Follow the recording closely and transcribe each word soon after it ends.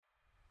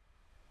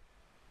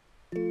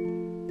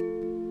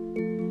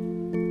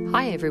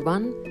Hi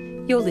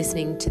everyone, you're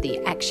listening to the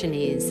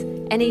Actioneers,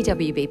 an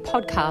EWB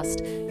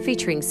podcast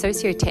featuring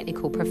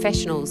socio-technical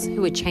professionals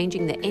who are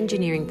changing the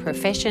engineering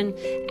profession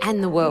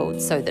and the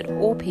world so that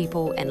all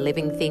people and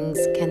living things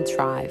can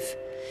thrive.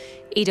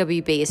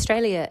 EWB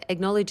Australia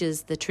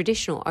acknowledges the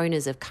traditional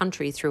owners of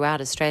country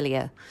throughout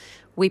Australia.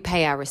 We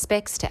pay our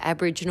respects to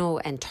Aboriginal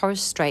and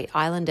Torres Strait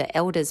Islander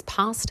elders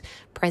past,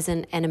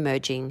 present and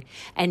emerging,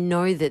 and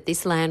know that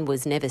this land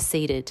was never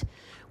ceded.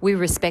 We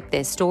respect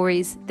their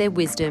stories, their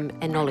wisdom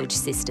and knowledge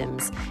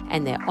systems,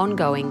 and their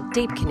ongoing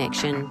deep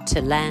connection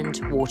to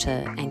land,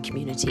 water and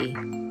community.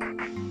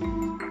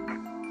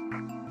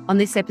 On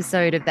this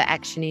episode of the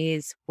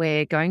Actioneers,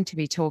 we're going to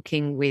be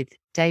talking with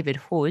David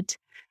Hood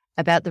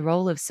about the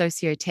role of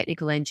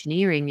socio-technical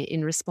engineering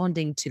in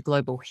responding to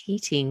global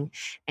heating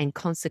and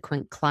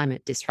consequent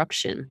climate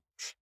disruption.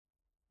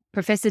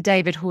 Professor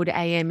David Hood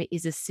AM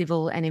is a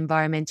civil and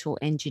environmental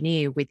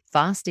engineer with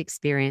vast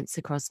experience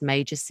across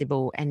major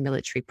civil and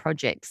military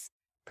projects,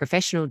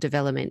 professional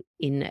development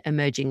in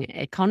emerging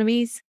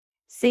economies,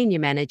 senior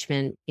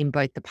management in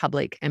both the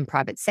public and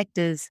private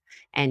sectors,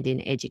 and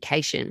in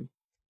education.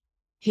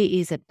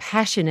 He is a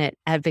passionate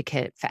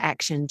advocate for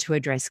action to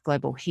address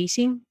global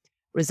heating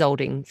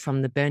resulting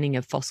from the burning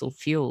of fossil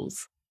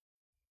fuels.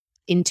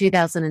 In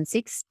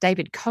 2006,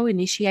 David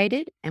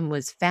co-initiated and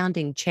was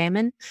founding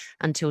chairman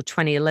until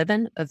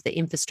 2011 of the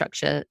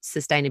Infrastructure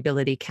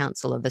Sustainability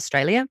Council of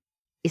Australia,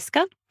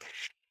 ISCA.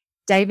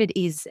 David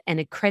is an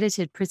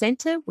accredited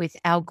presenter with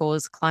Al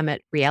Gore's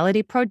Climate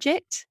Reality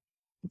Project.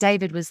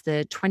 David was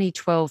the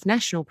 2012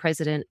 National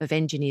President of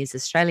Engineers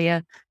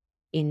Australia.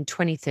 In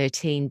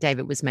 2013,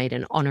 David was made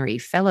an Honorary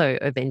Fellow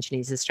of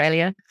Engineers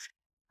Australia.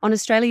 On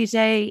Australia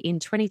Day in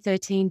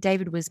 2013,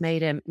 David was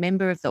made a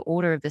member of the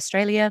Order of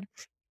Australia,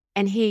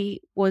 and he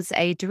was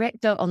a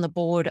director on the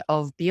board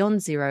of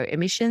Beyond Zero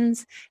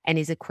Emissions and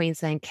is a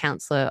Queensland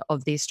councillor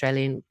of the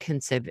Australian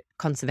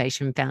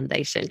Conservation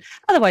Foundation,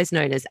 otherwise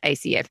known as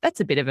ACF. That's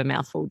a bit of a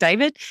mouthful,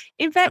 David.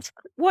 In fact,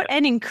 what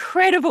an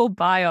incredible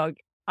bio.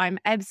 I'm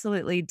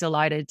absolutely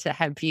delighted to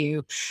have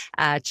you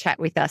chat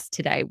with us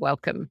today.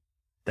 Welcome.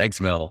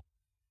 Thanks, Mel.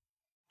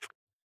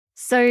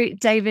 So,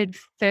 David,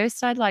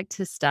 first I'd like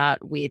to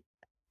start with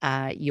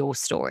your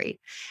story.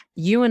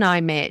 You and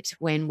I met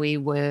when we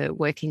were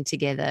working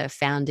together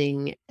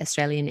founding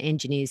Australian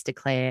Engineers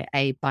Declare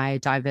a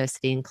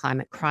Biodiversity and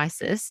Climate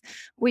Crisis,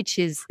 which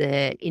is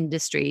the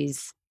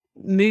industry's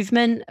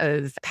movement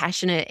of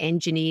passionate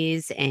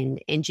engineers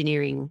and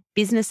engineering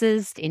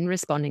businesses in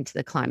responding to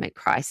the climate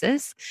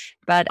crisis.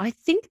 But I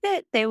think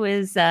that there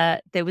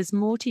was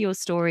more to your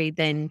story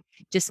than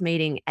just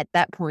meeting at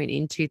that point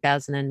in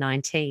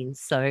 2019.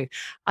 So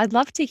I'd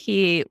love to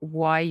hear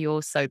why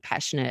you're so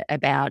passionate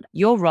about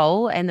your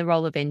role and the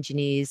role of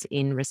engineers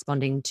in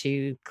responding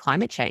to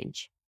climate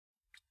change.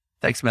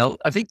 Thanks, Mel.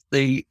 I think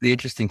the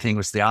interesting thing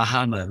was the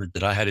aha moment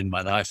that I had in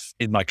my life,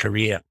 in my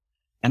career,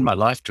 and my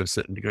life to a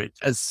certain degree.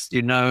 As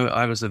you know,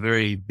 I was a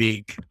very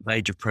big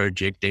major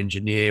project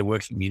engineer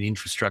working in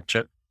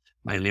infrastructure,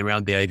 mainly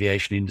around the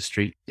aviation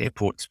industry,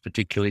 airports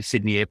particularly.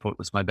 Sydney Airport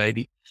was my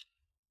baby.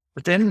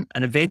 But then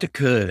an event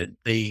occurred.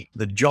 The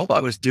job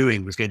I was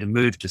doing was going to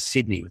move to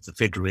Sydney with the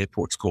Federal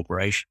Airports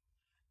Corporation.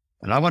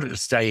 And I wanted to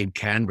stay in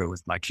Canberra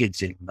with my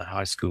kids in the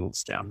high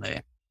schools down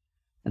there.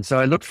 And so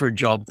I looked for a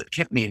job that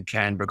kept me in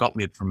Canberra, got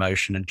me a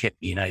promotion and kept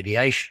me in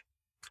aviation.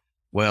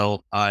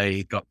 Well,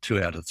 I got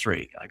 2 out of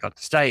 3. I got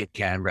to stay at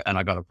Canberra and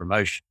I got a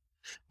promotion.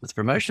 The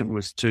promotion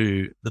was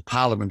to the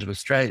Parliament of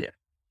Australia,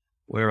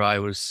 where I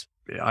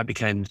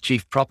became the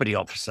Chief Property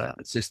Officer,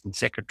 Assistant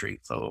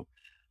Secretary for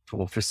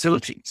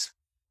facilities.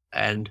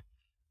 And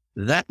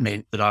that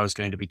meant that I was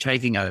going to be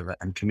taking over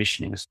and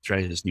commissioning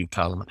Australia's new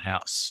Parliament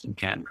House in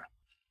Canberra.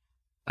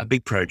 A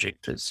big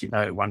project, as you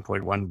know,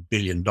 $1.1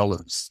 billion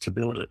to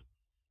build it.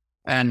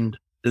 And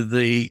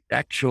the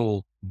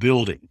actual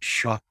building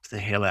shocked the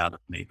hell out of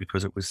me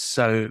because it was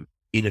so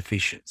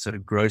inefficient, so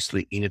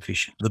grossly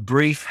inefficient. The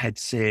brief had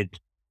said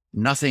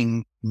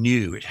nothing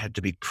new. It had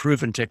to be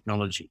proven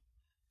technology.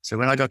 So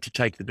when I got to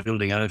take the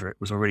building over, it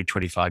was already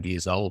 25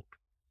 years old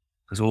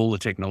because all the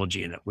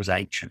technology in it was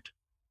ancient.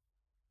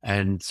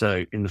 And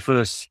so in the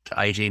first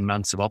 18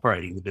 months of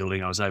operating the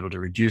building, I was able to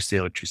reduce the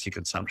electricity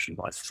consumption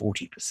by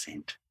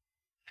 40%.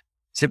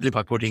 Simply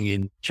by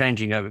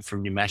changing over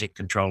from pneumatic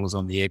controllers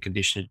on the air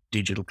conditioner,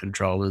 digital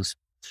controllers,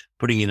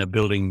 putting in a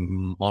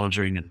building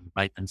monitoring and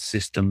maintenance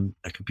system,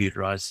 a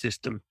computerized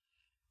system,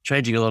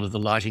 changing a lot of the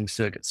lighting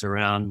circuits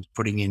around,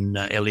 putting in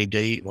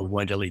LED, well,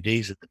 weren't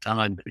LEDs at the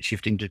time, but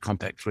shifting to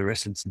compact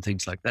fluorescence and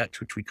things like that,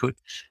 which we could.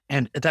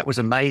 And that was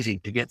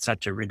amazing to get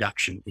such a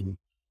reduction in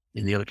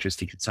the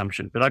electricity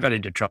consumption. But I got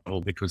into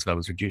trouble because I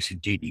was reducing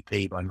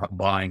GDP by not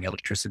buying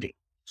electricity.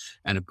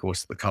 And of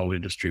course, the coal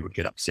industry would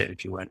get upset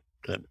if you weren't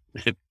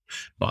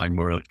buying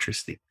more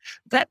electricity.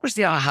 That was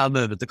the aha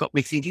moment that got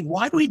me thinking,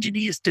 why do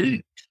engineers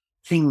do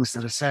things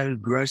that are so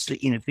grossly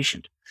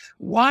inefficient?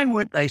 Why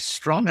weren't they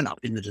strong enough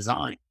in the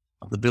design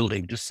of the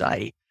building to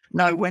say,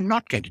 no, we're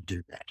not going to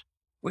do that.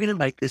 We're going to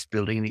make this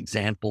building an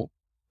example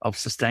of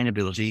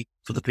sustainability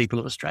for the people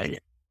of Australia.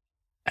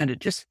 And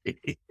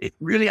it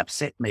really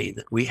upset me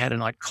that we had an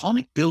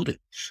iconic building,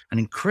 an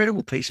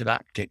incredible piece of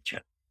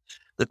architecture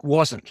that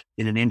wasn't,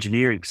 in an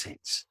engineering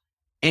sense,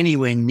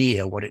 anywhere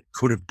near what it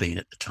could have been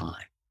at the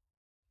time.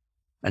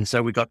 And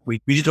so we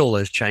did all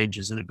those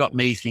changes, and it got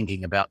me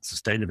thinking about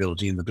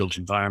sustainability in the built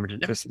environment.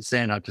 And ever since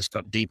then, I've just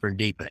got deeper and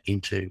deeper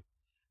into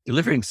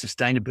delivering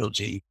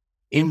sustainability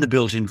in the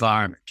built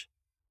environment,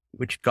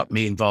 which got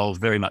me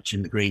involved very much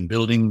in the green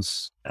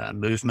buildings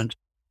movement.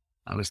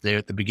 I was there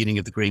at the beginning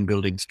of the Green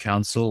Buildings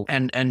Council,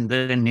 and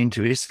then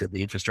into ISCA,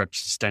 the Infrastructure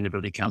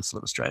Sustainability Council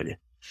of Australia,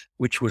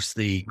 which was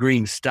the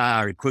Green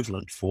Star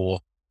equivalent for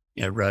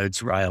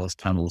roads, rails,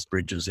 tunnels,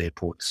 bridges,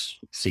 airports,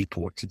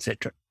 seaports,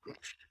 etc.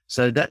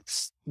 So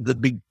that's the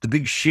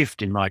big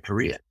shift in my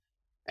career.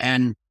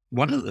 And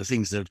one of the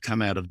things that have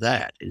come out of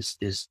that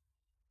is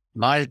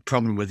my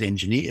problem with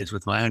engineers,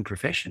 with my own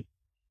profession,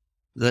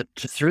 that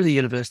through the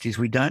universities,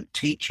 we don't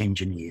teach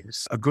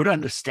engineers a good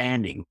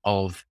understanding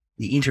of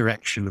the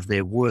interaction of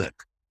their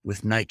work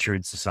with nature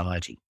and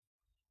society.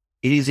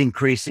 It is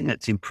increasing,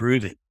 it's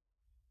improving.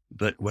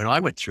 But when I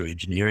went through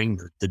engineering,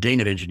 the Dean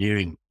of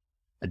Engineering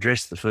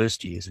addressed the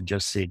first years and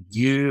just said,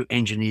 you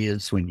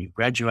engineers, when you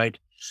graduate,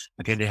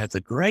 are going to have the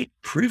great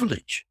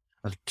privilege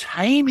of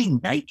taming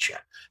nature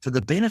for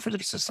the benefit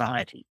of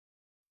society.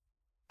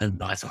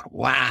 And I thought,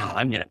 wow,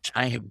 I'm going to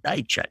tame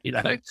nature,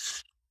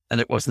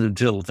 And it wasn't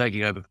until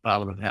taking over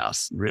Parliament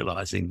House and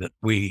realizing that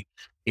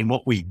in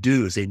what we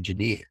do as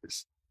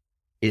engineers,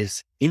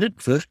 is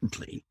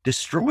inadvertently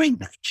destroying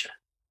nature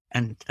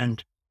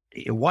and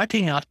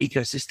wiping out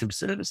ecosystem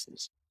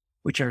services,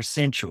 which are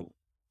essential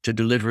to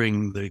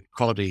delivering the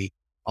quality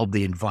of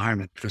the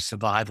environment for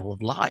survival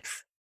of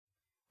life.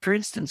 For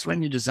instance,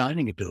 when you're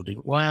designing a building,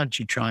 why aren't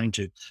you trying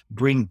to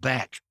bring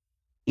back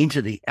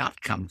into the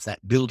outcome of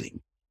that building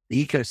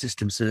the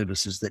ecosystem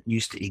services that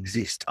used to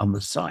exist on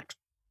the site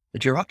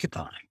that you're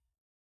occupying?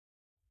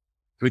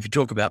 We could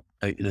talk about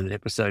an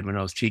episode when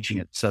I was teaching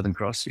at Southern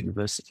Cross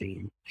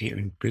University here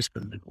in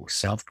Brisbane or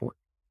Southport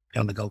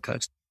on the Gold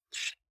Coast.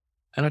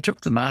 And I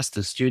took the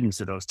master's students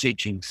that I was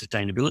teaching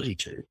sustainability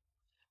to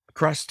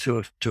across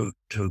to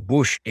a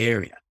bush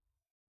area.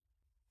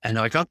 And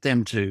I got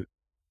them to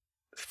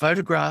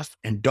photograph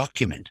and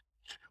document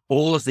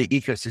all of the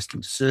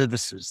ecosystem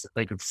services that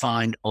they could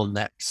find on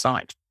that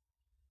site.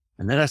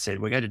 And then I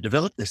said, we're going to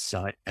develop this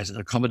site as an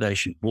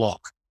accommodation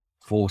block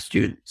for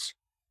students.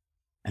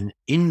 And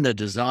in the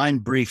design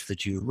brief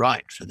that you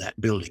write for that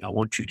building, I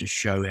want you to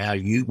show how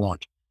you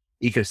want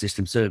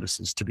ecosystem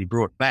services to be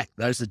brought back,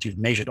 those that you've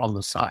measured on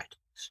the site,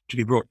 to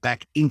be brought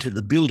back into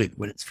the building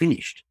when it's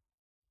finished.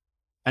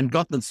 And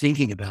got them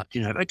thinking about,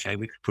 okay,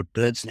 we could put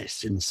birds'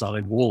 nests in the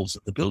side walls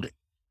of the building.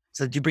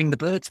 So that you bring the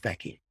birds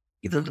back in,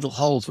 give them little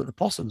holes where the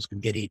possums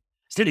can get in.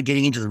 Instead of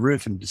getting into the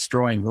roof and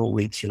destroying all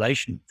the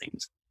insulation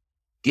things,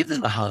 give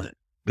them a home.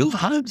 Build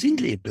homes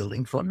into your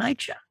building for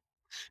nature.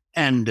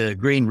 And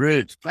green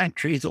roofs, plant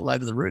trees all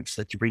over the roof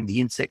so that you bring the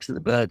insects and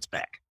the birds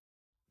back.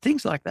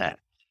 Things like that.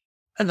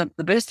 And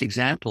the best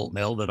example,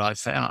 Mel, that I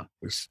found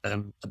was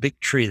a big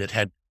tree that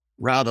had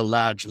rather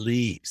large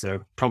leaves.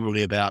 They're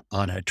probably about,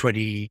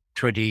 20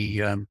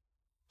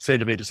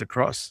 centimeters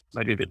across,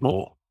 maybe a bit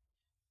more.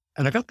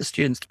 And I got the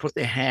students to put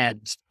their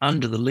hands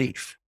under the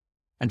leaf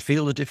and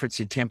feel the difference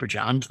in temperature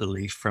under the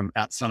leaf from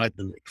outside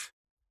the leaf,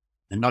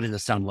 and not in the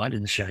sunlight,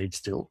 in the shade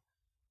still.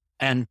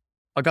 And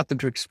I got them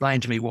to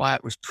explain to me why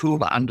it was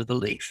cooler under the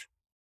leaf.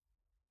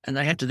 And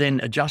they had to then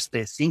adjust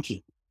their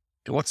thinking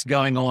to what's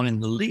going on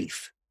in the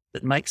leaf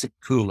that makes it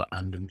cooler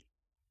under me.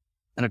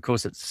 And of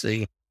course, it's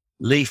the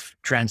leaf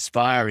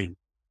transpiring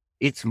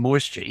its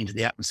moisture into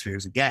the atmosphere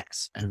as a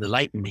gas. And the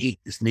latent heat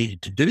that's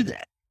needed to do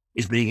that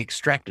is being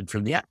extracted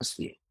from the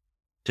atmosphere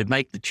to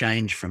make the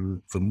change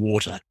from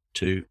water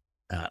to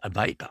a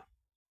vapor.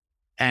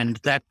 And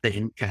that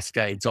then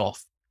cascades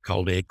off.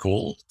 Cold air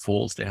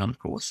falls down, of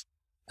course,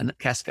 and it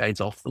cascades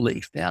off the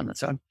leaf down. And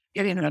so I'm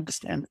getting to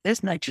understand that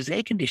there's nature's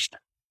air conditioner.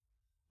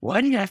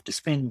 Why do you have to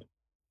spend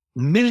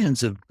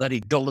millions of bloody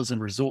dollars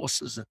and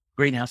resources and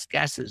greenhouse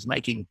gases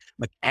making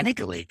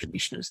mechanical air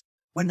conditioners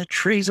when the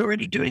tree's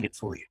already doing it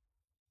for you?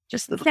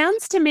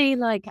 Sounds to me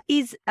like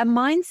is a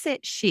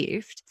mindset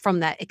shift from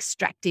that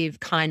extractive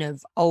kind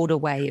of older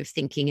way of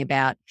thinking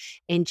about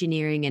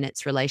engineering and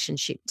its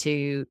relationship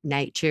to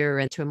nature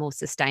and to a more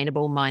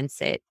sustainable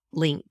mindset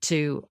linked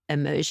to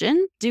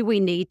immersion. Do we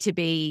need to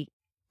be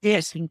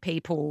asking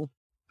people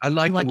I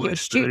like like the your word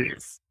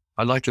students?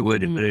 I like the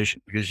word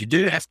immersion because you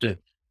do have to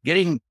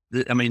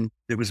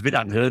it was a bit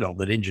unheard of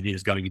that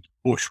engineers going into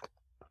the bush.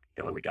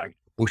 What are we going to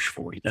the bush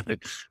for?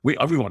 We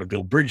want to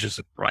build bridges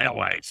and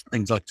railways,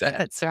 things like that.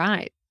 That's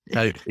right.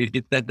 So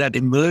that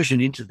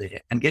immersion into there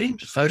and getting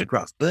to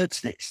photograph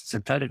birds' nests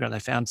and they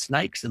found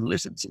snakes and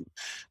lizards and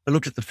they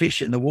looked at the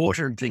fish in the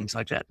water and things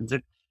like that and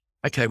said,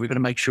 okay, we've got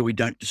to make sure we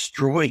don't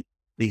destroy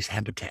these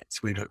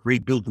habitats. We've got to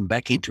rebuild them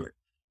back into it.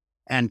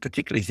 And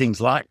particularly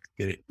things like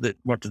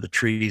what do the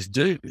trees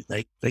do?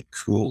 They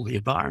cool the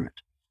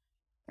environment.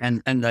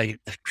 And the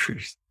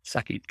trees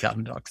suck in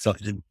carbon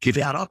dioxide and give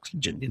out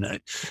oxygen,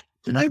 It's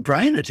a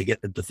no-brainer to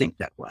get them to think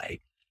that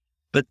way.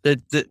 But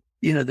the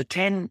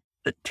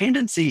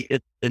tendency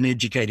in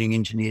educating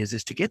engineers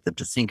is to get them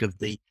to think of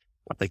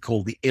what they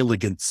call the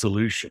elegant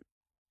solution,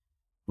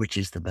 which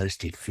is the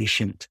most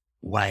efficient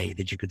way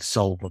that you could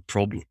solve a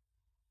problem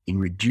in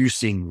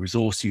reducing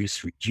resource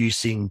use,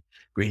 reducing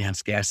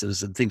greenhouse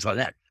gases and things like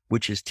that,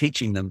 which is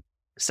teaching them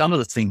some of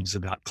the things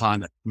about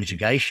climate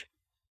mitigation,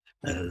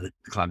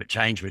 climate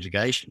change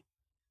mitigation.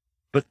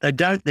 But they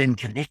don't then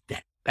connect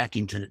that back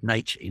into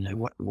nature.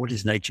 What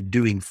is nature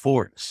doing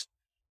for us?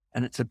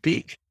 And it's a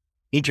big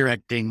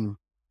interacting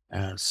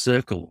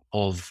circle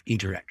of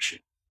interaction.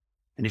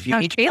 And if you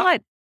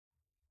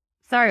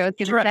sorry, I was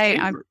going to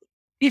say,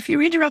 if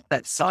you interrupt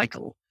that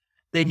cycle,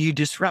 then you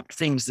disrupt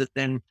things that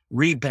then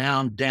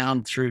rebound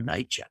down through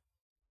nature.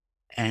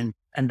 And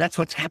that's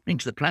what's happening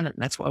to the planet.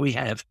 And that's why we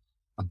have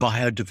a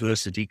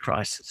biodiversity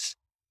crisis.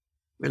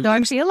 So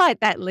I feel like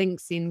that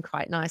links in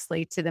quite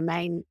nicely to the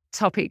main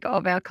topic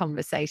of our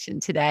conversation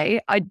today.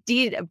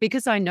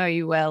 Because I know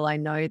you well, I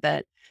know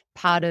that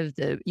part of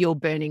your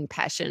burning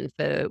passion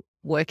for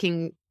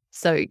working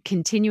so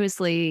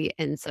continuously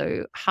and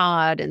so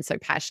hard and so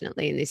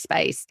passionately in this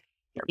space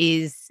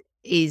is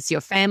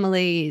your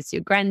family, is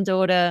your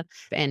granddaughter.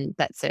 And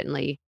that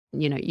certainly,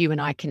 you and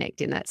I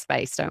connect in that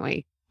space, don't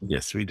we?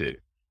 Yes, we do.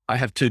 I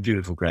have two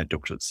beautiful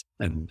granddaughters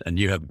and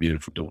you have a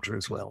beautiful daughter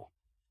as well.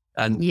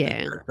 And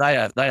yeah, they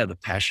are the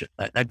passion.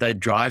 They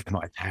drive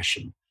my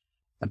passion,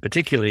 and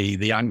particularly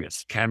the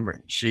youngest,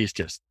 Cameron. She's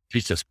just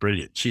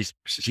brilliant.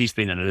 She's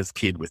been an Earth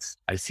kid with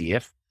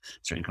ACF,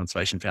 Australian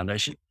Conservation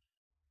Foundation,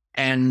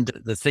 and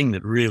the thing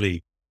that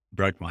really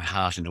broke my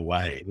heart in a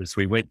way was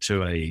we went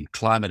to a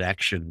climate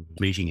action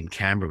meeting in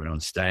Canberra when I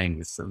was staying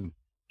with them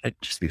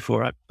just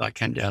before I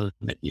came down and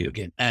met you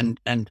again,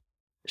 and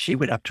she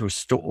went up to a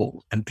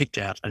stall and picked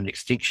out an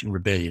Extinction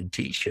Rebellion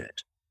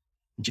T-shirt,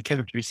 and she came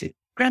up to me and said,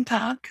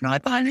 "Grandpa, can I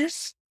buy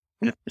this?"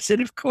 I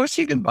said, "Of course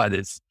you can buy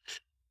this."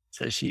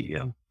 So she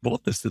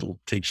bought this little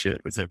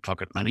T-shirt with her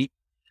pocket money,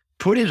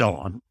 put it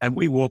on, and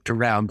we walked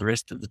around the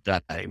rest of the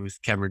day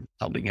with Cameron,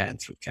 holding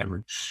hands with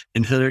Cameron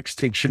in her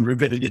Extinction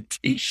Rebellion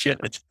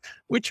T-shirt,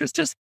 which was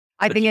just...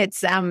 I think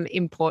it's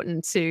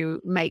important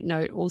to make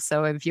note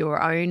also of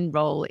your own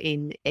role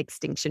in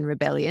Extinction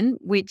Rebellion,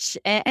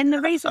 and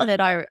the reason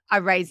that I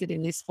raise it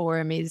in this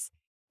forum is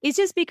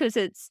just because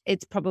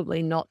it's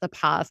probably not the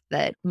path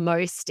that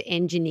most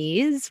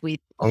engineers with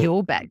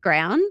your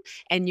background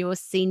and your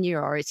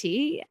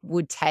seniority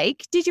would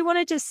take. Did you want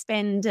to just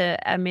spend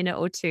a minute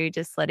or two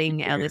just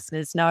letting our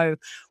listeners know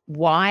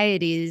why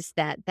it is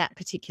that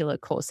particular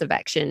course of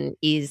action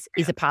is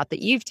a path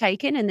that you've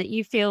taken and that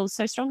you feel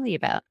so strongly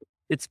about?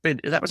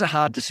 That was a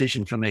hard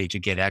decision for me to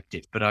get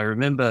active. But I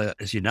remember,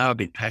 as you know, I've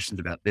been passionate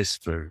about this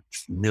for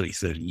nearly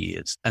 30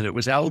 years. And it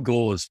was the Al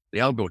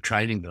Gore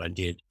training that I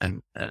did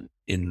and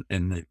in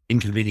the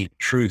Inconvenient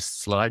Truth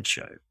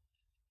slideshow.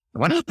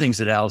 One of the things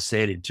that Al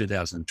said in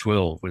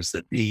 2012 was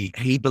that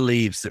he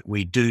believes that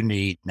we do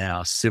need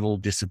now civil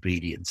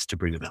disobedience to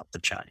bring about the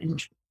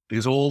change,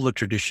 because all the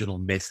traditional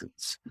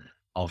methods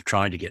of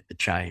trying to get the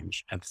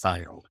change have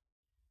failed.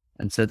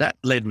 And so that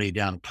led me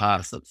down a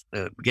path of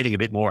getting a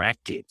bit more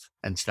active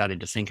and starting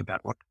to think about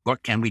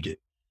what can we do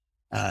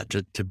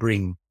to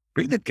bring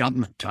the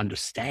government to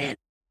understand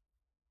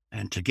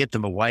and to get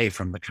them away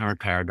from the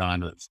current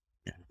paradigm of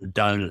the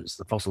donors,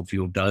 the fossil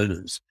fuel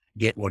donors,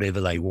 get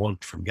whatever they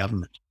want from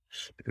government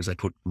because they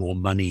put more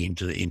money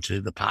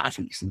into the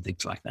parties and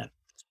things like that.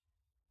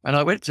 And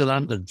I went to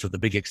London for the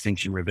big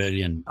Extinction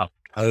Rebellion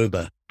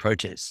October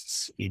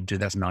protests in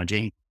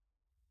 2019.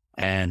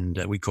 And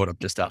we caught up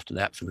just after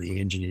that for the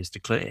Engineers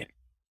Declare.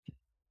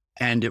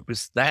 And it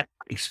was that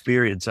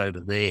experience over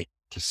there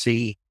to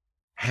see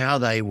how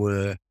they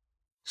were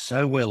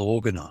so well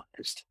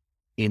organized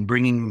in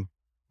bringing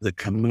the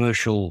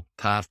commercial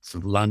parts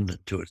of London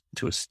to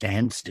a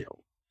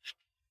standstill,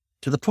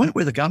 to the point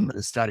where the government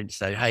is starting to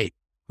say, hey,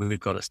 we've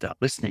got to start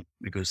listening,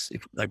 because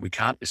we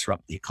can't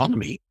disrupt the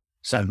economy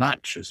so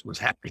much as was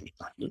happening in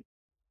London.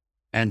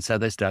 And so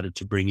they started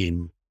to bring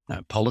in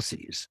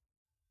policies.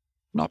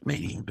 Not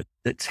many, but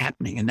it's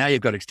happening. And now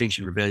you've got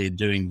Extinction Rebellion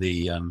doing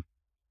the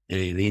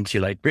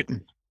Insulate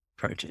Britain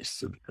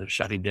protests of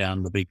shutting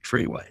down the big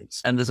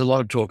freeways. And there's a lot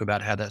of talk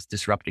about how that's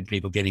disrupting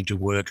people getting to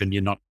work, and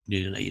you're not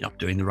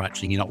doing the right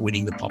thing. You're not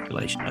winning the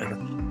population over.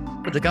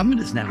 But the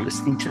government is now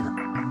listening to them.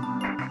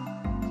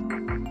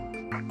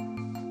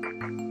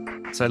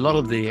 So a lot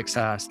of the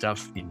XR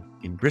stuff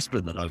in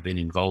Brisbane that I've been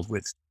involved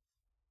with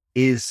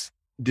is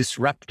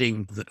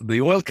disrupting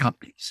the oil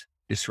companies,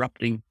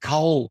 disrupting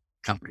coal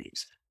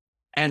companies.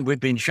 And we've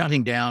been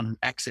shutting down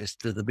access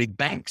to the big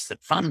banks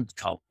that fund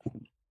coal.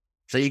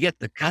 So you get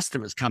the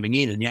customers coming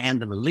in and you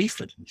hand them a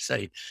leaflet and you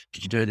say,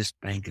 did you know this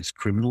bank is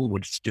criminal,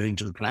 what it's doing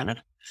to the planet?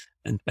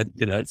 And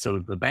sort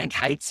of the bank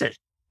hates it.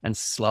 And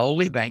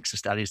slowly banks are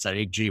starting to say,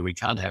 hey, gee, we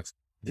can't have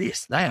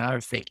this. They are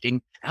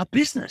affecting our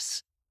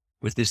business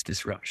with this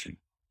disruption.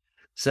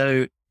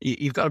 So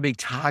you've got to be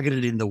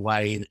targeted in the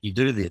way that you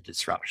do the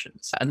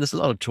disruptions. And there's a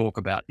lot of talk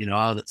about,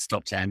 that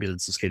stops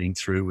ambulances getting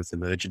through with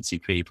emergency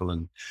people.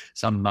 And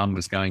some mum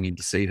was going in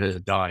to see her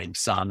dying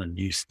son, and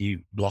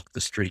you blocked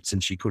the streets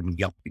and she couldn't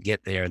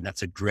get there. And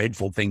that's a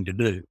dreadful thing to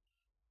do.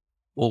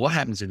 Well, what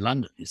happens in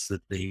London is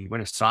that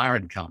when a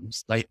siren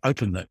comes, they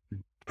open the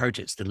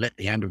protests to let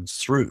the ambulance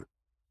through.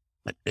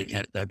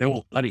 They're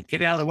all bloody,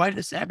 get out of the way,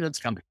 this ambulance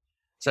coming.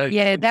 So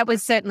yeah, that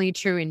was certainly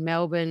true in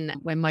Melbourne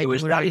when my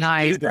daughter and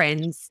I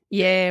friends.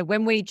 Yeah,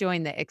 when we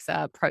joined the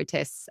XR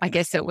protests, I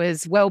guess it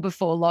was well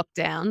before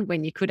lockdown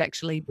when you could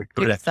actually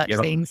do such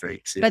things.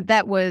 Streets, yeah. But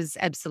that was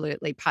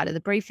absolutely part of the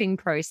briefing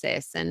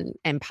process and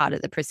part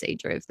of the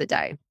procedure of the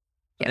day.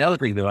 Yep. The other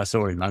thing that I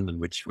saw in London,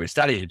 which we're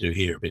starting to do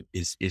here a bit,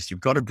 is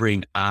you've got to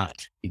bring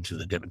art into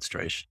the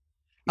demonstration.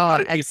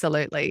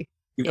 Absolutely.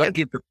 You've got to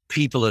give the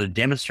people that are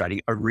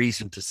demonstrating a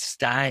reason to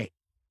stay.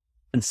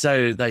 And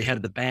so they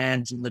had the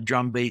bands and the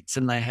drum beats,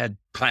 and they had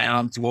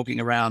clowns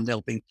walking around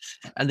helping.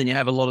 And then you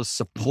have a lot of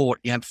support.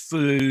 You have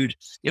food.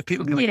 You have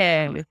people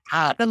going,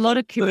 a lot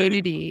of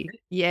community.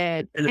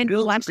 Yeah. And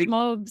flash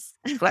mobs.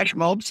 Flash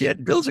mobs, yeah.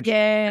 Bills are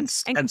and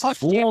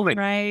swarming.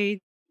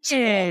 Right.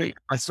 Yeah.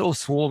 I saw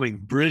swarming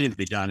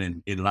brilliantly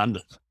done in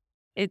London.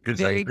 It's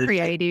very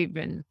creative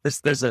and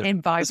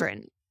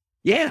vibrant.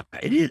 Yeah,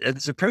 it is.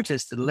 There's a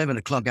protest at 11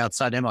 o'clock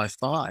outside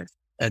MI5.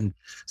 And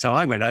so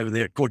I went over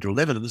there at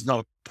 11:15, and there's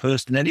not a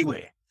person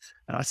anywhere.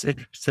 And I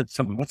said to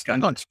someone, what's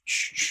going on?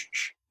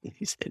 Shh. And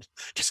he said,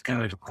 just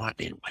go over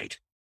quietly and wait.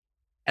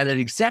 And at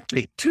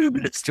exactly 2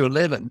 minutes to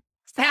 11,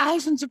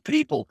 thousands of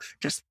people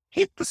just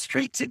hit the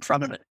streets in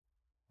front of it.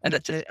 And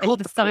it's all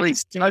the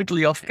police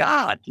totally off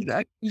guard,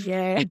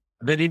 Yeah. And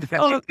then in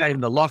fact,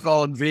 came the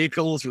lock-on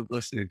vehicles with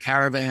this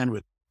caravan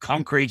with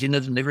concrete in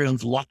it, and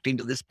everyone's locked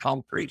into this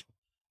concrete.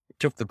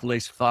 Took the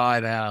police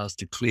 5 hours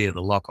to clear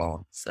the lock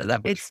on. So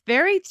it's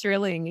very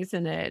thrilling,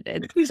 isn't it?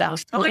 It's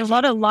a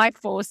lot of life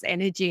force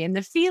energy, and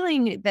the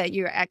feeling that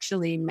you're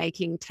actually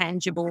making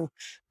tangible,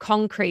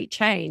 concrete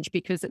change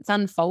because it's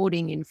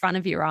unfolding in front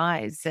of your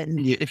eyes, and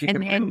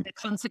the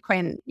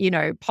consequent,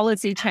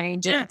 policy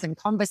changes and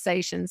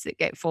conversations that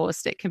get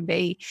forced. It can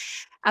be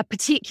a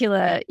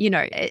particular,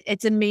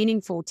 it's a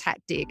meaningful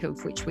tactic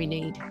of which we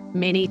need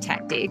many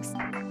tactics.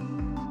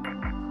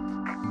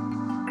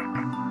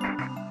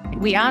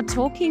 We are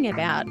talking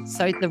about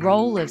the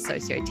role of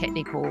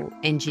socio-technical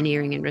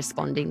engineering in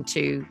responding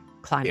to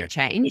climate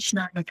change.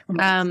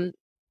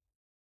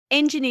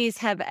 Engineers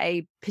have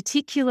a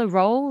particular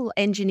role.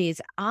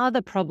 Engineers are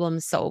the problem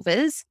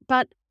solvers,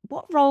 but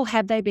what role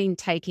have they been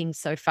taking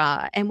so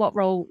far, and what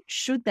role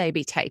should they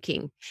be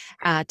taking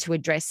to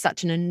address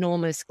such an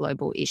enormous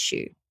global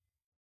issue?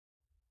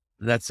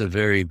 That's a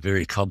very,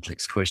 very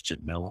complex question,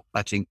 Mel.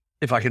 I think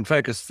if I can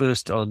focus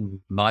first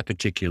on my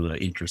particular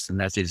interest, and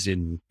that is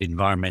in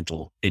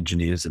environmental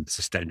engineers and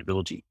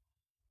sustainability.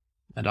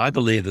 And I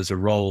believe there's a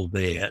role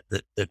there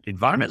that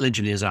environmental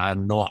engineers are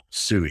not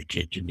sewage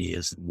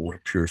engineers and water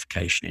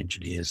purification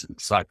engineers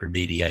and site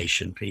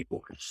remediation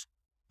people.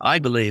 I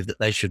believe that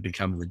they should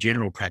become the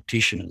general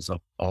practitioners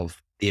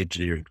of the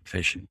engineering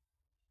profession,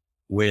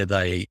 where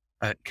they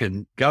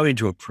can go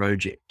into a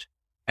project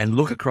and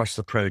look across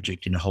the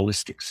project in a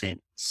holistic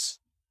sense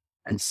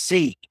and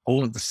see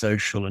all of the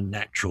social and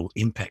natural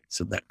impacts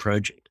of that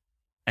project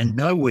and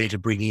know where to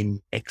bring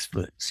in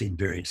experts in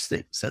various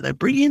things. So they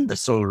bring in the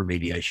soil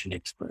remediation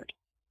expert,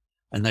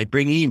 and they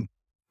bring in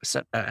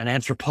an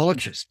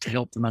anthropologist to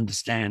help them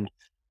understand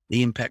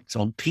the impacts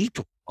on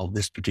people of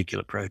this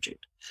particular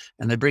project.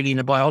 And they bring in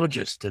a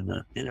biologist and,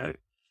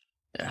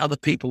 other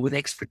people with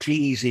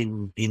expertise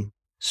in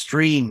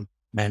stream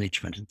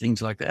management and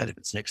things like that, if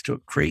it's next to a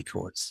creek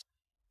or it's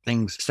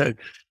things. So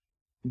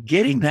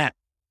getting that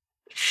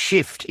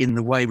shift in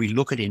the way we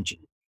look at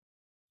engineering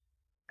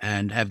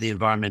and have the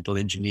environmental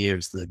engineer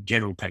as the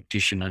general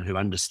practitioner who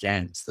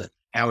understands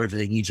how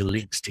everything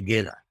interlinks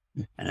together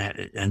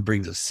and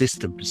brings a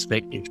system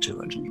perspective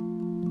to it.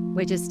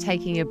 We're just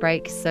taking a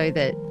break so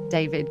that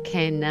David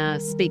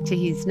can speak to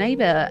his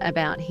neighbour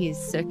about his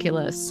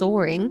circular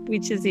soaring,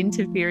 which is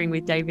interfering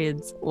with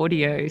David's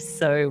audio.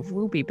 So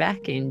we'll be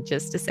back in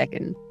just a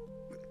second.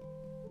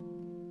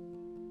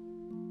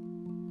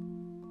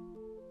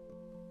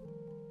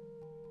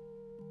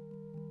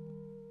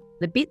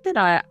 The bit that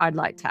I'd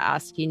like to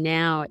ask you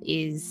now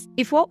is,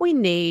 if what we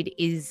need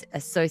is a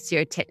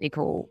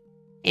socio-technical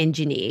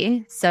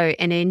engineer, so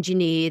an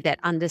engineer that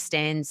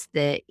understands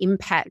the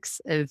impacts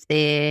of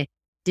their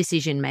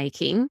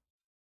decision-making,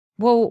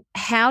 well,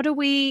 how do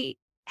we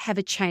have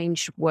a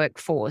changed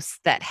workforce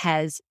that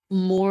has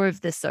more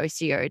of the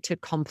socio to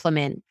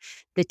complement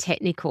the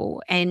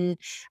technical? And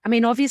I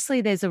mean, obviously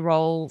there's a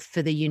role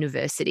for the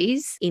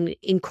universities in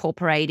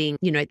incorporating,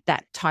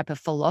 that type of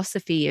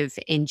philosophy of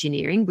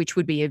engineering, which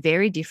would be a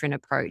very different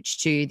approach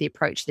to the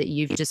approach that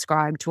you've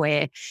described,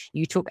 where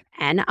you took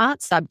an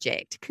art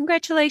subject.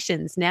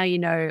 Congratulations. Now you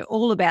know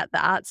all about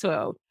the arts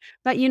world.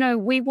 But,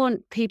 we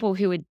want people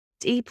who are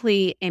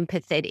deeply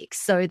empathetic,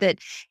 so that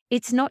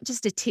it's not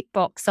just a tick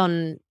box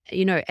on, a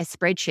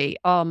spreadsheet,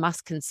 oh,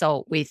 must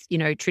consult with,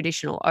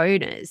 traditional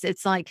owners.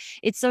 It's like,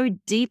 it's so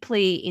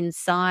deeply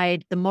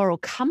inside the moral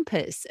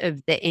compass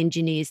of the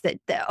engineers that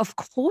of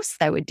course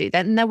they would do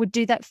that. And they would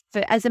do that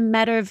as a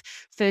matter of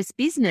first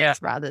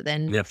business rather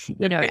than, at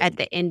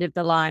the end of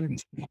the line.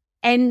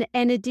 And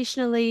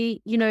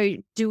additionally,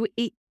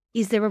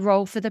 is there a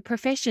role for the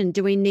profession?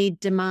 Do we need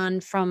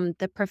demand from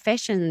the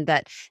profession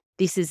that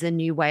this is a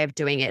new way of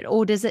doing it?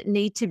 Or does it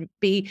need to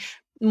be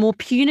more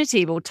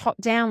punitive or top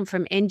down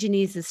from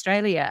Engineers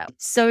Australia?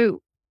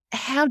 So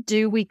how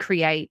do we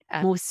create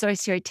a more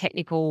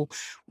socio-technical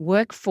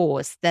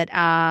workforce that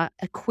are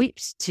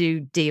equipped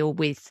to deal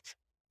with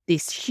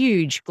this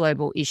huge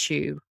global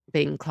issue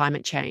being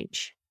climate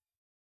change?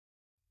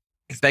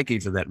 Thank you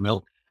for that,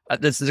 Mel.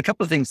 There's a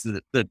couple of things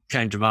that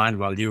came to mind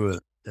while you were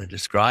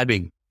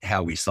describing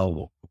how we solve,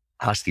 or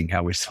asking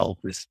how we solve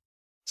this.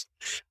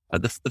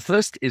 The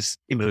first is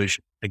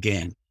immersion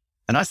again.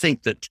 And I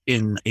think that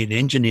in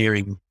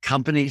engineering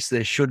companies,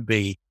 there should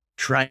be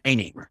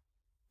training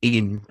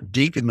in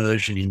deep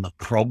immersion in the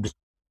problem.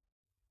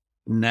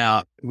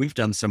 Now, we've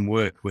done some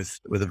work with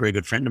a very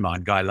good friend of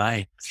mine, Guy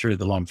Lane, through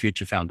the Long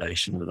Future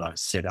Foundation that I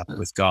set up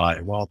with Guy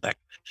a while back.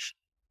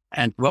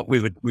 And what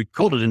we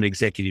called it an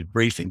executive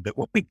briefing, but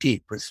what we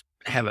did was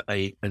have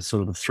a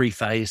sort of a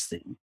 3-phase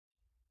thing.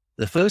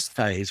 The first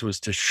phase was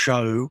to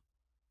show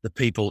the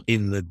people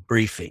in the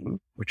briefing,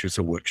 which was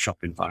a workshop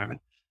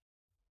environment,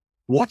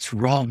 what's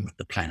wrong with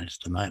the planet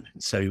at the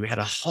moment. So we had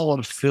a whole lot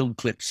of film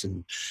clips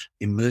and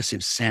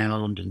immersive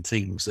sound and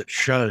things that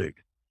showed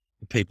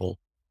people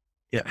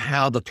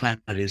how the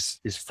planet is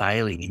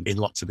failing in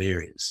lots of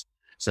areas.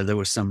 So there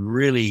were some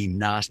really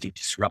nasty,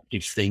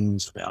 disruptive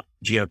things about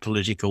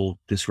geopolitical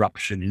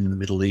disruption in the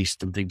Middle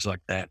East and things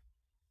like that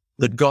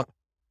got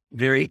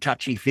very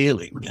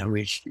touchy-feely.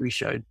 We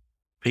showed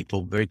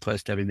people very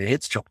close to having their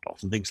heads chopped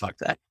off and things like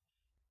that.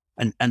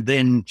 And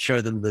then show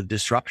them the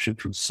disruption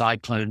from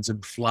cyclones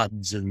and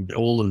floods and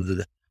all of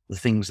the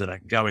things that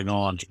are going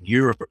on in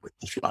Europe with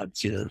the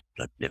floods.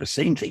 I've never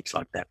seen things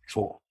like that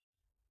before.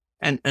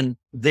 And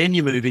then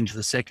you move into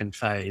the second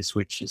phase,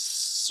 which is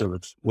sort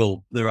of,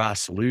 well, there are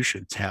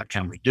solutions. How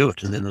can we do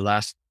it? And then the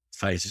last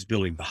phase is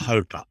building the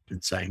hope up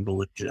and saying,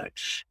 well,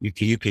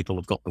 you people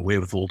have got the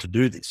wherewithal to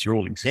do this. You're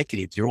all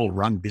executives. You're all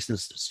run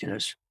businesses.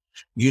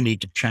 You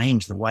need to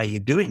change the way you're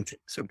doing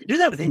things. So we do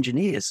that with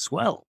engineers as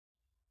well.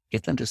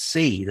 Get them to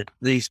see that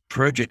these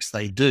projects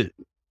they do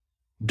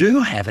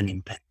have an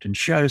impact and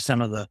show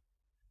some of the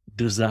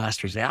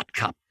disastrous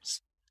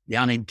outcomes, the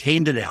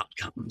unintended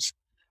outcomes.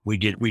 We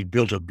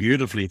built a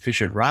beautifully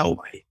efficient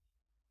railway,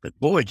 but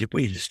boy, did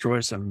we destroy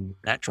some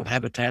natural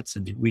habitats,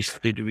 and did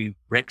we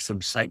wreck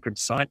some sacred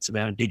sites of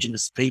our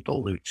Indigenous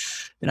people,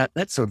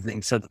 that sort of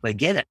thing, so that they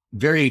get it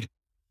very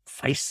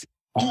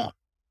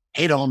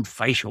head-on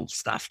facial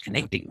stuff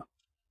connecting them.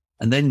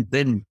 And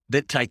then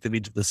take them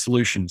into the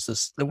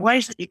solutions, the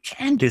ways that you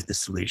can do the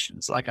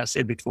solutions. Like I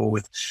said before,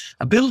 with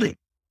a building,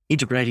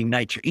 integrating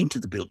nature into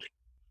the building,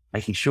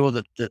 making sure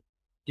that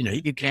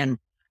you can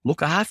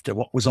look after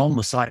what was on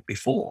the site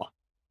before,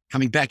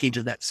 coming back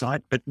into that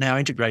site, but now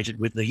integrated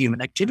with the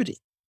human activity.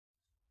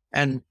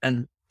 And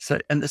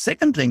the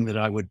second thing that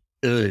I would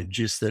urge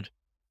is that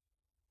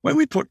when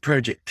we put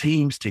project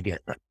teams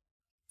together,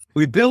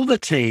 we build a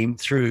team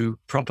through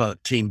proper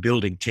team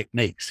building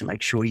techniques to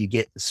make sure you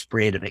get the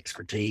spread of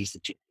expertise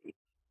that you need.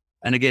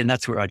 And again,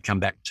 that's where I'd come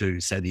back to,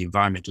 say, the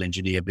environmental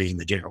engineer being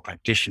the general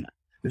practitioner,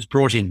 who's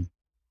brought in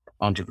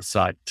onto the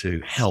site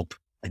to help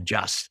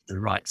adjust the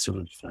right sort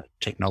of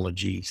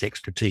technologies,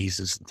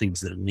 expertises, and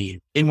things that are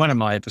needed. In one of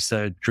my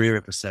career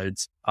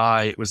episodes,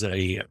 it was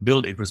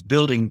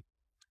building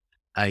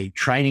a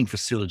training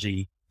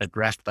facility at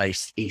Raft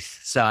Base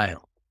East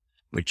Sale,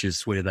 which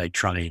is where they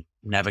train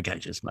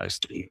navigators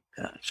mostly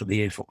for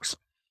the Air Force.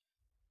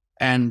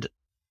 And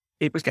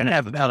it was going to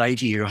have about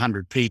 80 or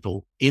 100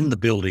 people in the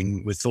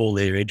building with all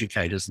their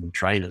educators and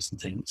trainers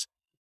and things.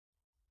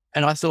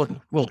 And I thought,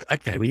 well,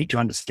 okay, we need to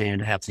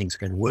understand how things are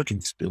going to work in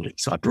this building.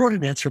 So I brought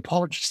an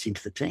anthropologist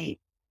into the team.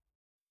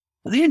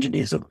 And the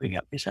engineers are looking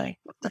up and saying,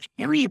 what the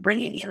hell are you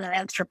bringing in an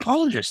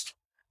anthropologist?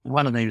 And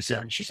one of them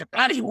said, she's a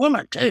bloody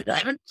woman too,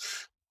 David.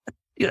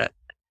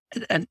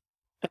 And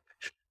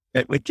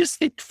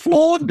it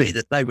floored me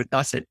that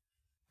I said,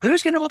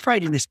 who's going to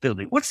operate in this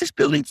building? What's this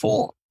building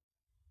for?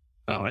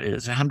 Oh,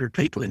 there's 100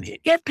 people in here.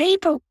 Get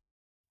people.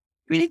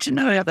 We need to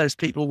know how those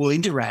people will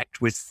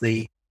interact with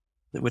the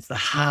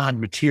hard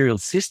material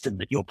system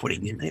that you're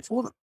putting in there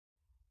for them.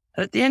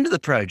 And at the end of the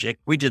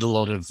project, we did a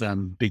lot of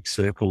big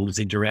circles,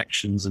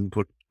 interactions, and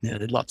put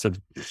lots of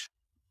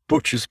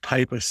butcher's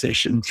paper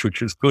sessions,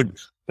 which was good.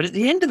 But at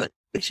the end of it,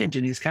 this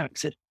engineers came and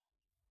said,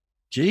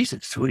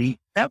 Jesus, sweetie,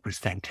 that was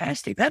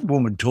fantastic. That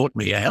woman taught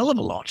me a hell of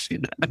a lot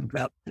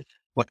about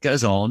what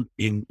goes on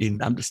in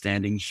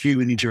understanding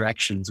human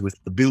interactions with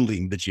the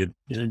building that you're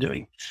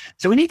doing.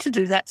 So we need to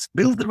do that,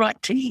 build the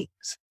right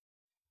teams.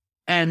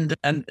 And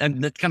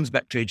that comes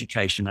back to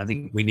education. I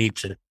think we need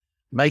to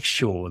make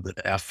sure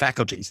that our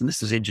faculties, and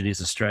this is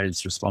Engineers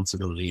Australia's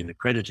responsibility in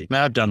accrediting.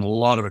 Now, I've done a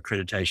lot of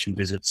accreditation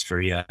visits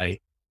for EA,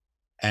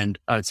 and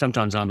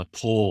sometimes I'm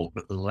appalled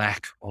at the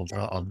lack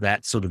of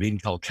that sort of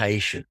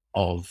inculcation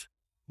of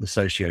the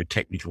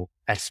socio-technical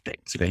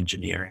aspects of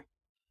engineering.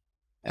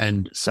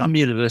 And some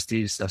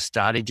universities are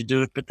starting to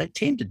do it, but they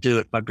tend to do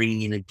it by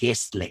bringing in a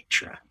guest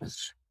lecturer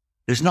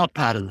who's not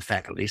part of the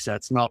faculty. So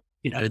it's not,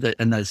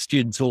 and those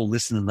students all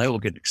listen and they all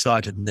get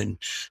excited. And then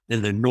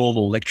the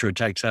normal lecturer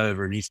takes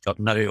over and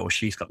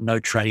she's got no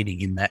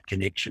training in that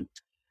connection.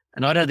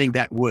 And I don't think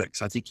that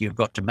works. I think you've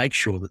got to make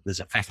sure that there's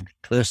a faculty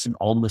person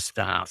on the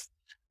staff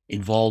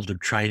involved in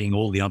training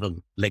all the other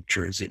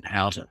lecturers in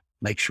how to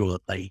make sure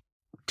that they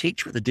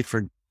teach with a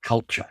different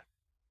culture.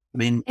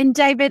 And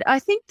David, I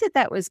think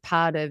that was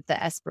part of the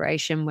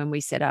aspiration when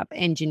we set up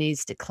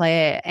Engineers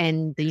Declare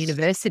and the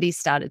university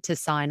started to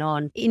sign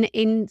on.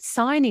 In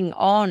signing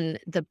on,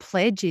 the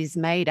pledge is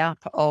made up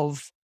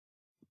of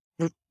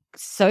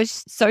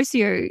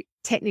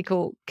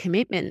socio-technical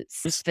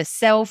commitments for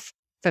self,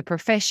 for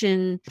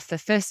profession, for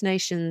First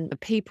Nation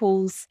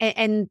peoples.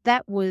 And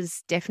that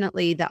was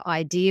definitely the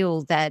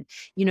ideal, that,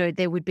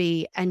 there would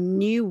be a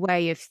new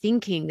way of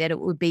thinking, that it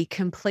would be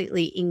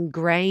completely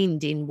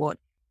ingrained in what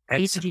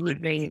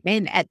engineering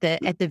meant at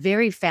the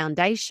very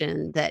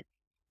foundation, that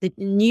the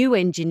new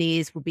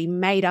engineers would be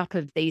made up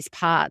of these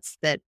parts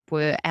that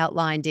were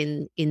outlined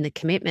in the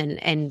commitment.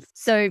 And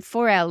so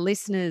for our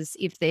listeners,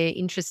 if they're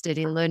interested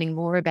in learning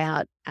more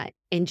about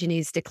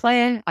Engineers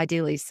Declare,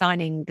 ideally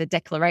signing the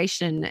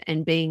declaration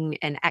and being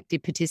an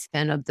active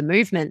participant of the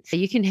movement,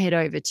 you can head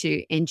over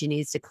to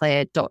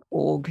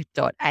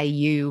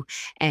engineersdeclare.org.au,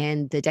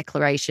 and the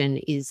declaration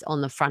is on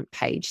the front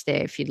page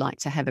there if you'd like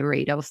to have a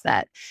read of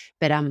that.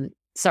 But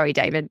sorry,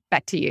 David,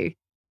 back to you.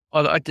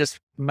 Well, I just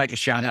make a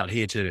shout out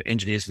here to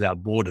Engineers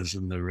Without Borders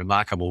and the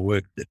remarkable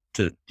work that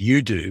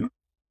you do,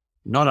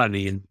 not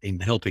only in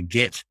helping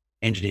get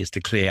Engineers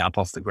Declare up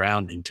off the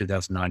ground in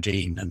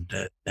 2019 and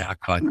now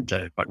quite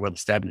well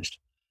established,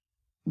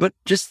 but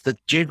just the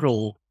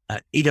general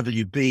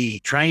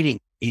EWB training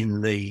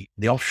in the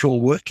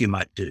offshore work you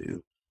might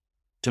do.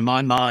 To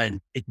my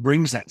mind, it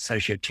brings that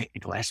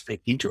socio-technical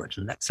aspect into it.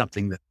 And that's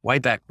something that way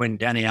back when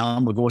Danny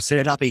Almagor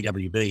set up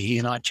EWB, he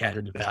and I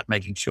chatted about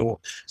making sure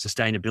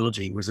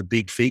sustainability was a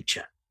big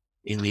feature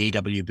in the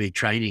EWB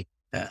training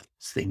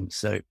thing.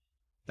 So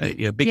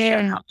big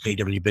shout out to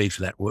EWB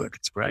for that work.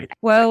 It's great.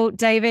 Well,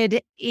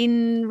 David,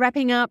 in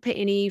wrapping up,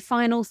 any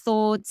final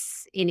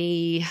thoughts,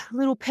 any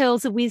little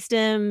pearls of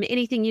wisdom,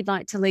 anything you'd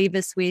like to leave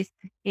us with,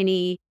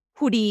 any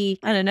hoodie,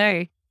 I don't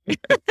know.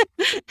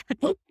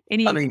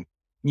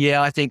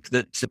 I think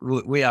that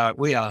we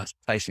are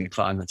facing a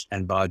climate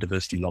and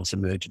biodiversity loss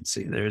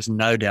emergency. There is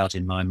no doubt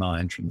in my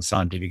mind, from the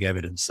scientific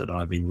evidence that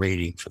I've been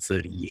reading for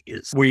 30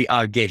 years, we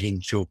are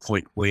getting to a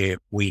point where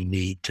we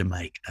need to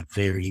make a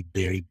very,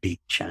 very big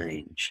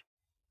change.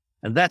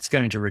 And that's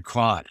going to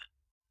require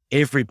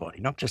everybody,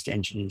 not just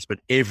engineers, but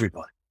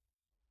everybody,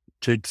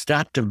 to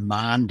start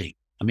demanding.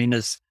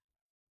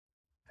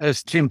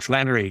 As Tim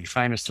Flannery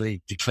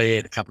famously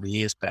declared a couple of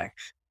years back,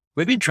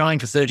 we've been trying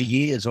for 30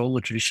 years all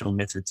the traditional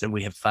methods, and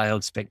we have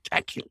failed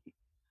spectacularly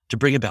to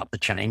bring about the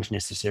change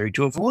necessary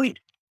to avoid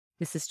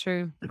this is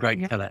true. The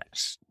great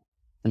collapse.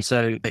 And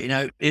so,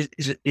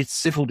 it's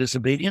civil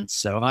disobedience.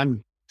 So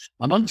I'm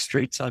on the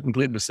streets. I haven't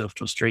glued myself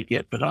to a street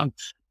yet, but I'm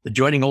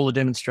joining all the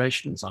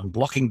demonstrations. I'm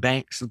blocking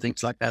banks and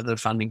things like that are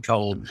funding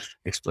coal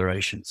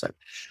exploration. So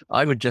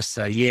I would just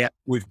say,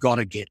 we've got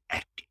to get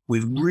active.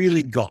 We've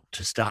really got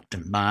to start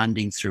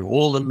demanding through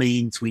all the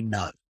means we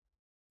know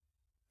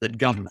that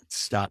governments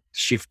start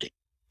shifting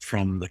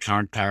from the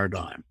current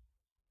paradigm.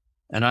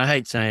 And I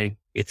hate saying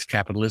it's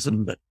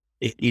capitalism, but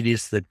it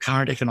is the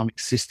current economic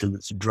system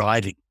that's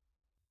driving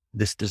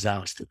this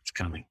disaster that's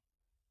coming.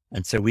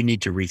 And so we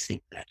need to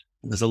rethink that.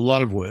 And there's a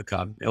lot of work.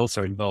 I'm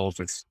also involved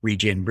with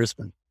Regen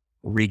Brisbane,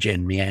 or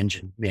Regen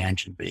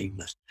Meanjin being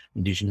the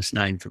Indigenous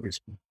name for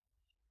Brisbane.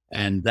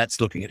 And that's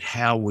looking at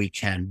how we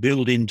can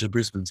build into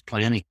Brisbane's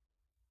planning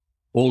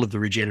all of the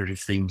regenerative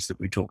things that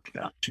we talked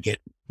about to get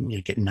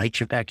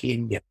nature back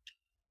in,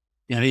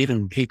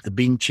 even keep the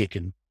bin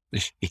chicken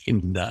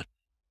in the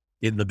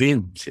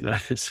bins,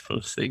 this sort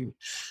of thing.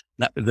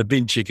 The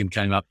bin chicken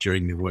came up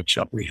during the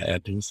workshop we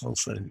had, and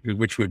also,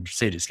 which we've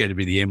said is going to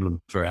be the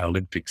emblem for our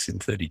Olympics in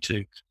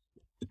 32.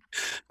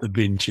 The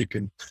bin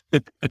chicken.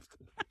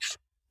 That's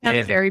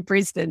very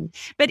Brisbane.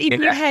 But if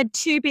you had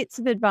two bits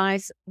of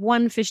advice,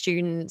 one for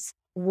students,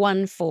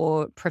 one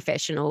for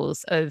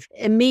professionals, of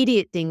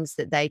immediate things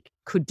that they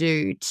could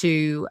do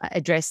to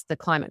address the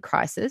climate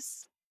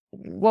crisis,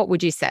 what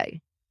would you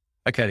say?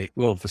 Okay,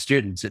 well, for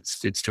students, it's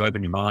to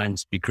open your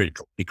minds, be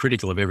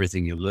critical of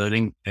everything you're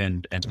learning,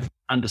 and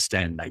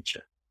understand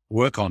nature,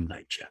 work on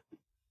nature,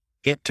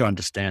 get to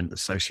understand the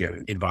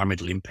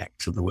socio-environmental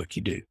impacts of the work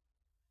you do.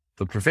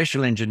 For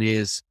professional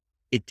engineers,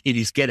 it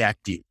is get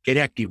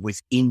active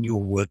within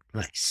your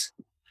workplace,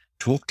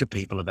 talk to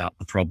people about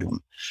the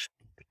problem,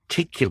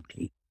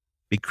 particularly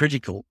be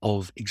critical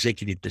of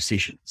executive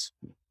decisions.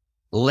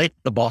 Let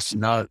the boss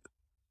know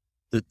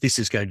that this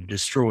is going to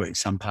destroy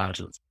some part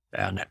of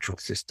our natural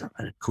system,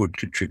 and it could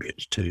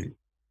contribute to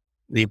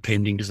the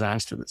impending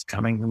disaster that's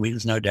coming. And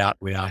there's no doubt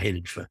we are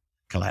headed for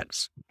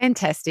collapse.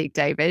 Fantastic,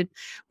 David.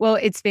 Well,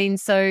 it's been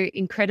so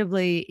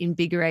incredibly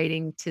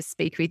invigorating to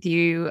speak with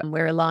you.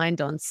 We're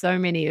aligned on so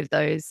many of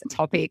those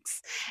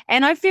topics.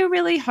 And I feel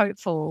really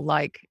hopeful,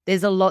 like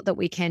there's a lot that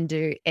we can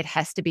do. It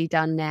has to be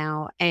done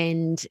now.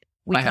 And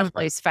we can't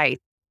lose faith.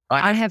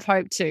 I have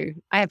hope too.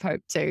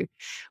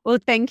 Well,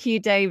 thank you,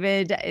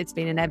 David. It's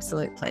been an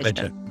absolute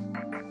pleasure.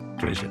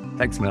 Pleasure.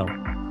 Thanks, Mel.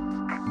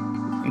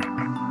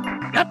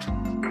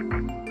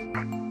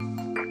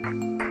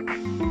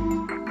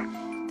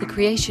 The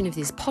creation of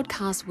this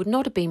podcast would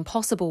not have been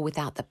possible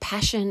without the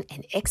passion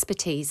and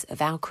expertise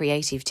of our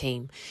creative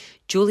team,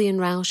 Julian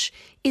Rausch,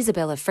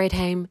 Isabella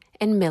Fredheim,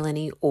 and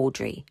Melanie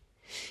Audrey.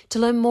 To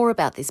learn more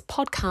about this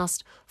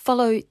podcast,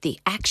 follow the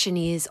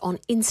Actioneers on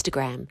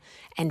Instagram.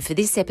 And for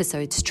this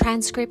episode's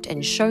transcript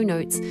and show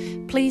notes,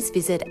 please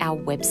visit our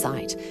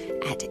website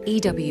at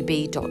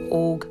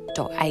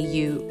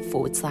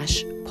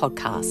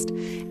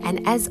ewb.org.au/podcast.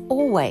 And as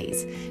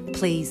always,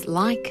 please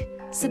like,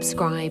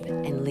 subscribe,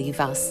 and leave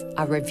us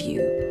a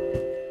review.